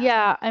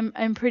 Yeah,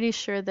 I'm pretty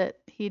sure that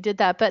he did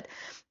that. But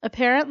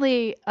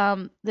apparently,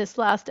 this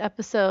last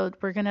episode,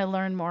 we're going to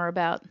learn more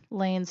about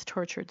Lane's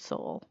tortured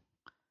soul.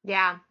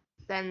 Yeah.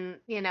 Then,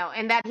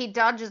 and that he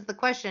dodges the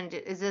question,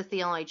 is this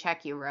the only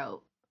check you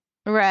wrote?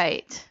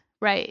 Right.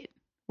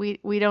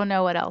 We don't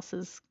know what else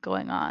is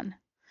going on.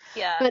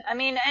 Yeah, but, I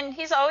mean, and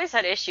he's always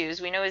had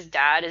issues. We know his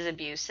dad is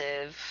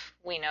abusive.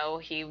 We know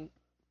he,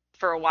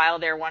 for a while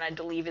there, wanted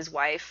to leave his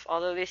wife,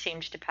 although they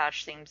seemed to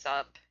patch things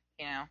up,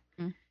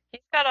 Mm-hmm.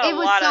 He's got a lot of... It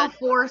was so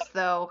forced,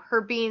 though.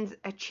 Her being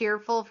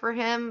cheerful for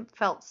him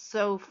felt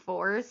so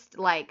forced.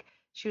 Like,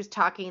 she was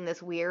talking in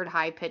this weird,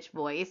 high-pitched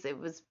voice. It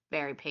was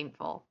very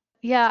painful.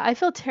 Yeah, I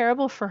feel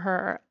terrible for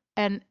her.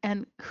 And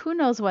who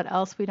knows what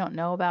else we don't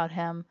know about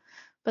him.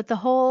 But the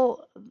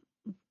whole,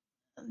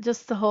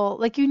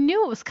 like, you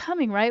knew it was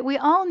coming, right? We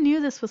all knew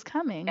this was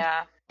coming.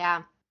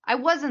 Yeah. I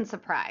wasn't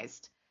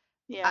surprised.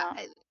 Yeah.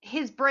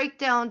 His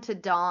breakdown to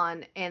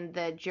Dawn and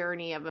the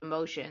journey of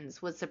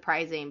emotions was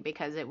surprising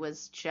because it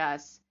was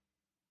just,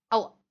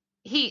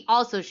 he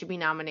also should be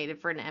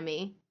nominated for an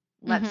Emmy.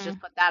 Let's just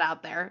put that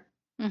out there.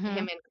 Mm-hmm. Him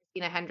and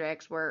Christina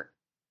Hendricks were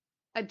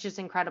just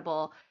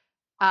incredible.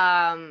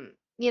 And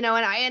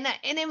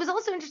it was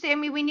also interesting. I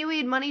mean, we knew he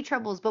had money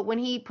troubles, but when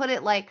he put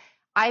it like,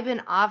 I've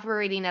been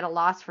operating at a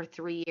loss for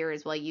 3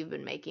 years while you've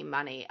been making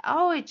money.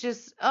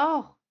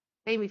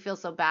 Made me feel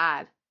so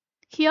bad.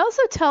 He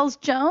also tells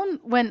Joan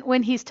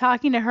when he's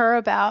talking to her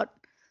about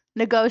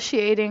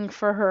negotiating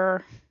for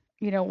her,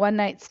 one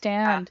night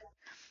stand,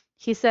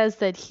 he says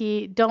that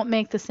don't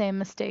make the same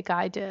mistake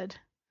I did,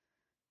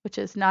 which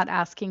is not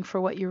asking for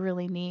what you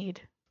really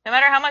need. No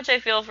matter how much I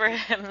feel for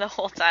him, the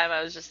whole time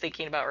I was just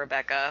thinking about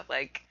Rebecca.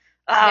 Like,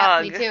 yeah,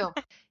 me too.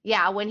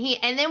 Yeah, when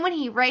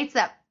he writes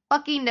that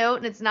fucking note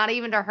and it's not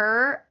even to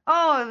her,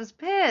 I was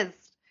pissed.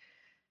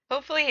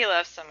 Hopefully he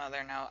left some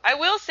other note. I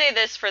will say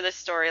this for the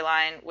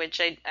storyline,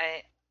 which I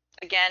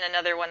again,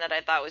 another one that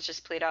I thought was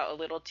just played out a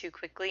little too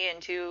quickly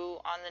and too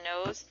on the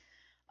nose.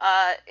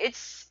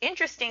 It's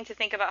interesting to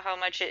think about how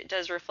much it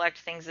does reflect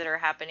things that are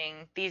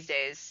happening these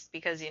days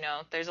because,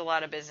 there's a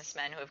lot of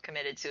businessmen who have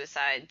committed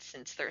suicide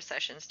since the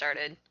recession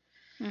started.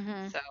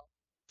 Hmm. So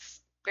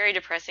it's very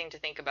depressing to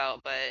think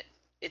about, but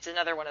it's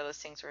another one of those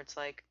things where it's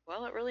like,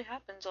 well, it really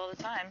happens all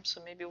the time,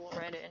 so maybe we'll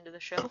write it into the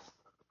show.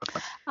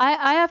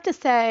 I have to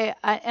say,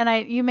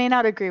 you may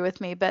not agree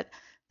with me, but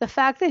the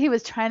fact that he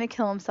was trying to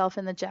kill himself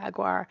in the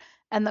Jaguar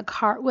and the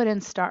cart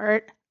wouldn't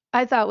start,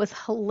 I thought was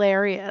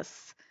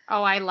hilarious.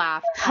 Oh, I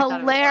laughed. I thought it was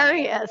funny.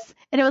 Hilarious.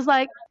 And it was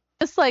like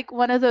just like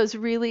one of those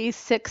really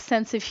sick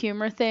sense of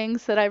humor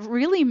things that I've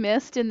really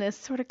missed in this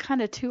sort of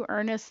kind of too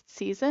earnest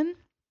season.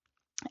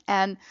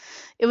 And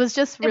it was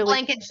just The really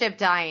Blankenship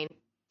dying.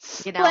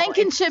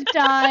 Blankenship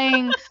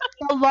dying,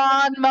 the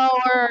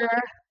lawnmower.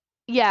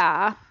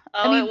 Yeah.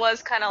 Oh, I mean, it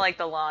was kind of like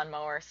the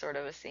lawnmower sort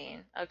of a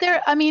scene. Okay.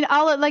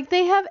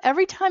 they have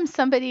every time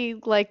somebody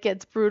like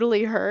gets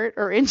brutally hurt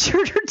or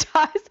injured or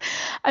dies.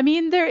 I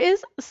mean, there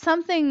is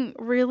something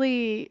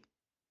really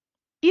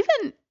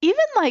even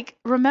like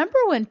remember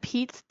when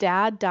Pete's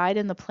dad died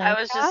in the plane I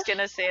was just crash?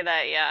 gonna say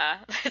that, yeah.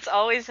 It's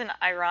always an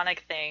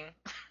ironic thing.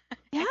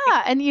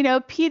 Yeah,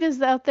 and Pete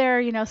is out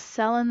there,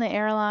 selling the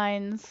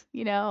airlines,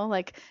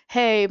 like,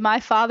 hey, my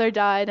father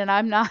died and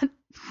I'm not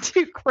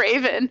too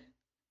craven.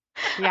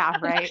 Yeah,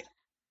 right.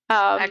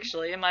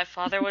 Actually, my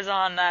father was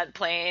on that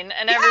plane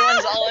and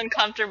everyone's all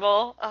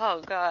uncomfortable.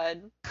 Oh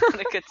God, what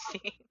a good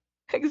scene.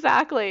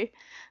 Exactly.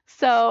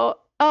 So,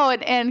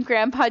 and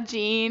Grandpa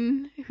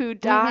Gene, who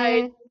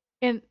died Mhm.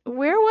 in,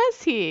 where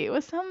was he? It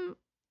was some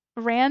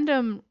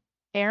random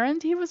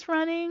errand he was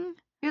running.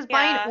 He was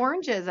buying Yeah.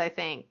 oranges, I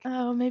think.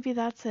 Oh, maybe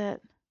that's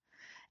it.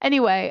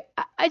 Anyway,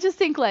 I just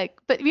think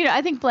but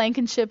I think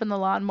Blankenship and the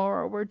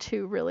lawnmower were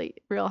two really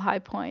real high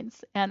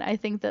points, and I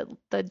think that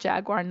the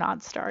Jaguar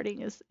not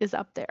starting is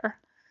up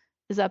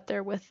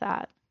there with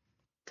that.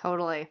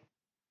 Totally.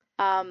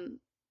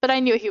 But I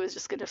knew he was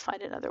just going to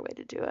find another way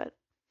to do it.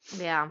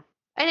 Yeah.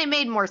 And it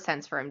made more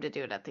sense for him to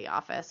do it at the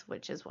office,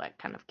 which is what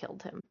kind of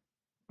killed him.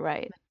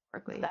 Right.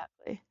 Metaphorically.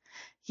 Exactly.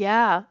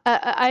 Yeah.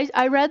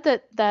 I read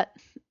that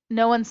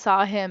no one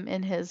saw him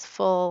in his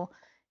full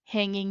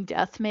hanging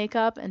death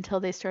makeup until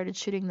they started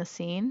shooting the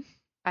scene.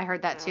 I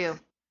heard that too.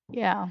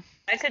 Yeah.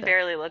 I could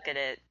barely look at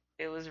it.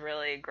 It was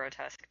really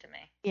grotesque to me.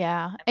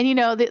 Yeah. And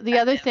the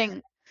other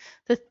thing,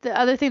 the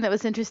other thing that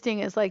was interesting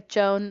is like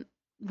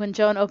when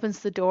Joan opens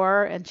the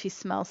door and she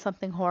smells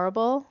something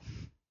horrible.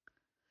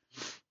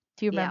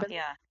 Do you Yeah. remember?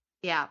 Yeah.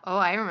 Yeah. Oh,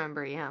 I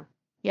remember. Yeah.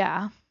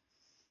 Yeah.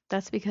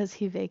 That's because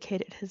he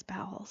vacated his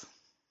bowels.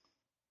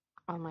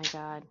 Oh my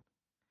God.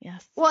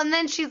 Yes. Well, and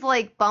then she's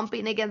like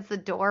bumping against the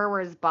door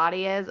where his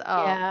body is.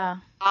 Oh, Yeah.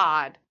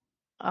 God.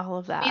 All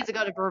of He needs that. to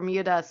go to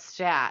Bermuda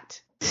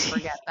Stat.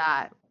 Forget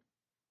that.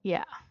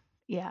 Yeah.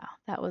 Yeah.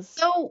 That was.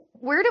 So,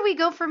 where do we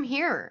go from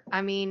here?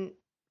 I mean,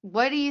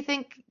 what do you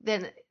think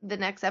then the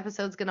next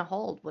episode's going to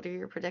hold? What are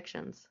your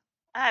predictions?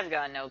 I've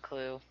got no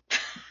clue.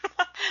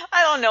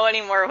 I don't know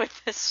anymore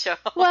with this show.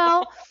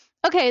 Well,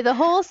 okay, the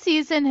whole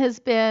season has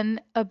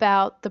been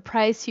about the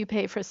price you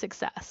pay for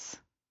success,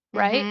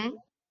 right? Mhm.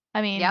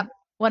 I mean, Yep.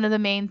 one of the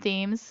main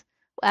themes.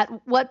 At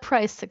what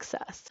price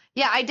success?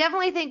 Yeah, I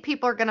definitely think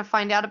people are going to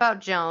find out about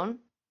Joan.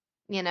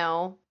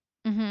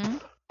 Mm-hmm.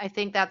 I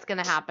think that's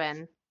going to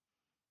happen.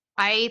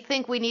 I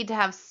think we need to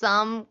have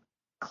some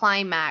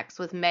climax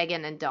with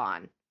Megan and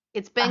Dawn.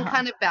 It's been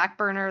kind of back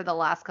burner the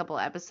last couple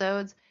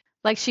episodes.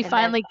 Like she And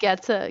finally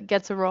gets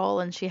a role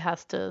and she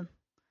has to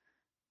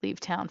leave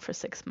town for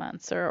 6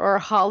 months or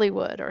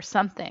Hollywood or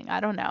something. I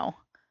don't know.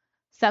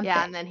 Something.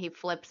 Yeah, and then he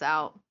flips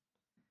out.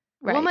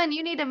 Right. Woman,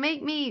 you need to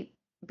make me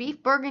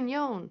beef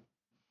bourguignon.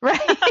 Right.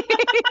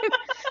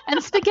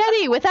 And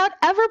spaghetti without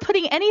ever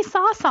putting any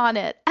sauce on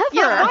it. Ever.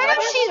 Yeah, why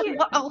is she?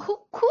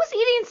 Who's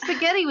eating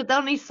spaghetti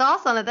without any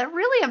sauce on it? That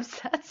really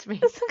upsets me.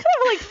 Some kind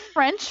of like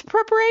French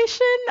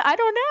preparation? I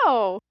don't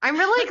know. I'm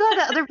really glad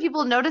that other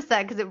people noticed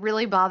that because it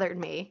really bothered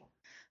me.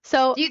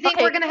 So, Do you think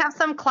okay, we're going to have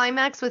some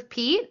climax with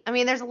Pete? I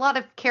mean, there's a lot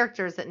of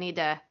characters that need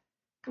to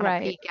kind Right.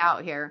 of peek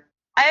out here.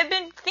 I have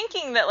been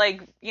thinking that,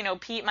 like,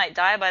 Pete might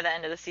die by the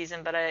end of the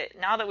season, but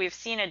now that we've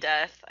seen a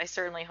death, I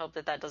certainly hope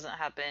that doesn't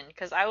happen,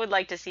 because I would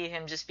like to see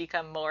him just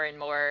become more and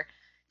more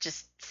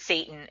just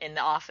Satan in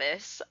the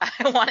office.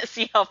 I want to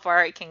see how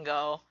far it can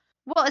go.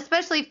 Well,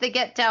 especially if they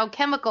get Dow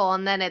Chemical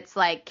and then it's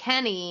like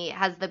Kenny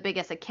has the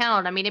biggest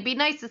account. I mean, it'd be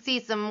nice to see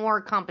some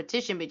more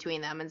competition between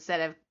them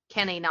instead of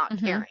Kenny not Mhm.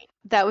 caring.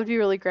 That would be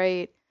really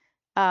great.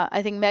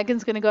 I think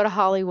Megan's going to go to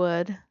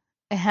Hollywood,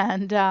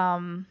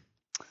 and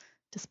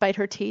despite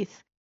her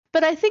teeth.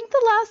 But I think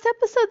the last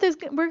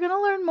episode, we're going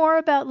to learn more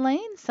about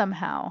Lane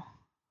somehow.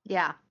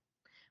 Yeah.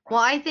 Well,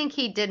 I think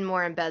he did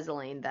more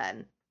embezzling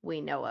than we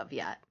know of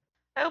yet.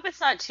 I hope it's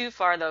not too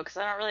far, though, because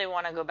I don't really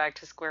want to go back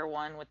to square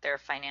one with their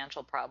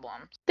financial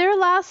problems. Their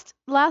last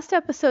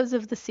episodes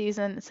of the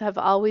seasons have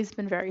always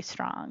been very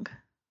strong.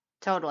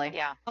 Totally.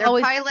 Yeah. Their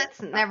Always-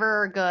 pilots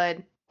never are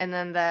good. And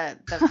then the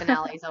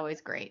finale is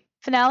always great.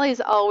 Finale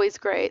is always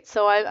great.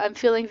 So I'm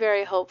feeling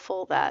very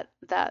hopeful that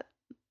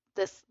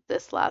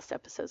this last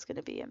episode is going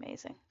to be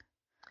amazing.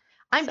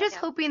 I'm just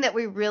hoping that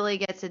we really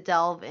get to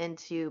delve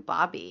into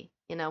Bobby.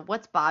 You know,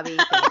 what's Bobby?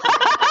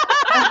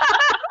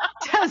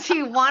 Does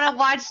he want to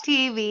watch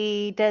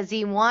TV? Does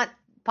he want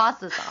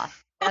pasta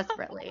sauce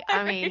desperately?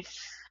 I mean,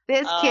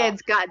 this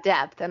kid's got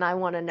depth, and I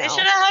want to know. They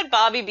should have had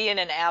Bobby be in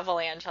an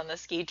avalanche on the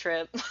ski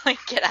trip. Like,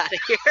 get out of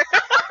here.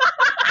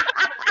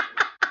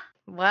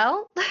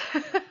 Well,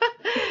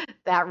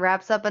 that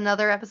wraps up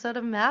another episode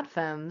of Mad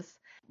Femmes.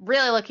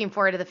 Really looking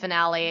forward to the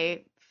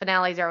finale.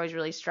 Finales are always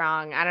really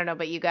strong. I don't know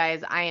about you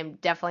guys. I am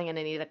definitely going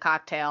to need a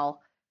cocktail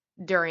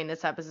during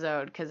this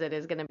episode because it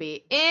is going to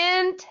be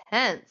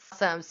intense.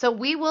 Awesome. So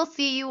we will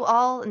see you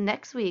all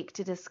next week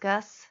to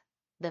discuss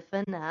the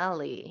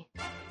finale.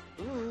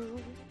 Ooh.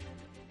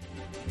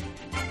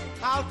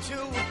 How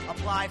to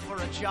apply for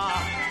a job.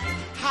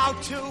 How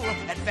to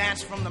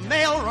advance from the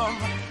mailroom.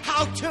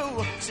 How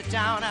to sit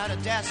down at a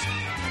desk.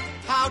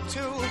 How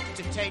to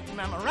dictate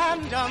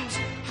memorandums.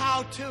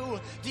 How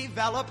to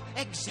develop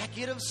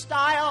executive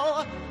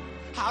style.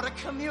 How to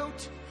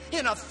commute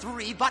in a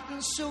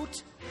 3-button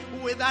suit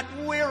with that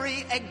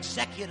weary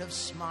executive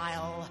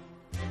smile.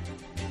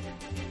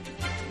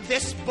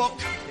 This book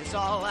is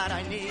all that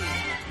I need.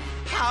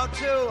 How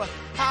to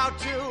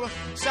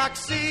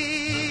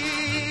succeed.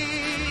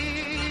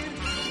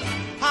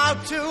 How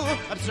to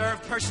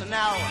observe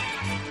personnel.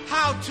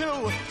 How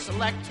to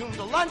select whom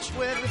to lunch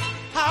with.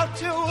 How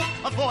to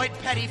avoid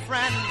petty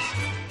friends.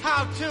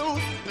 How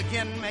to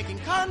begin making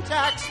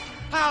contacts.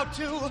 How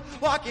to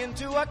walk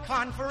into a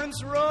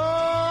conference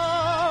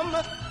room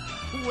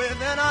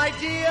with an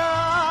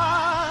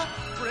idea,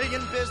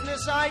 brilliant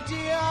business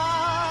idea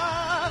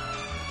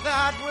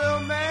that will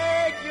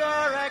make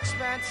your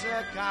expense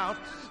account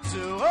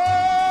zoom.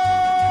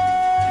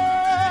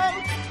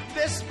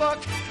 This book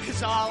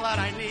is all that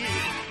I need.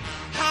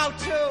 How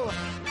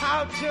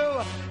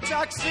to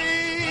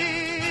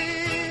succeed.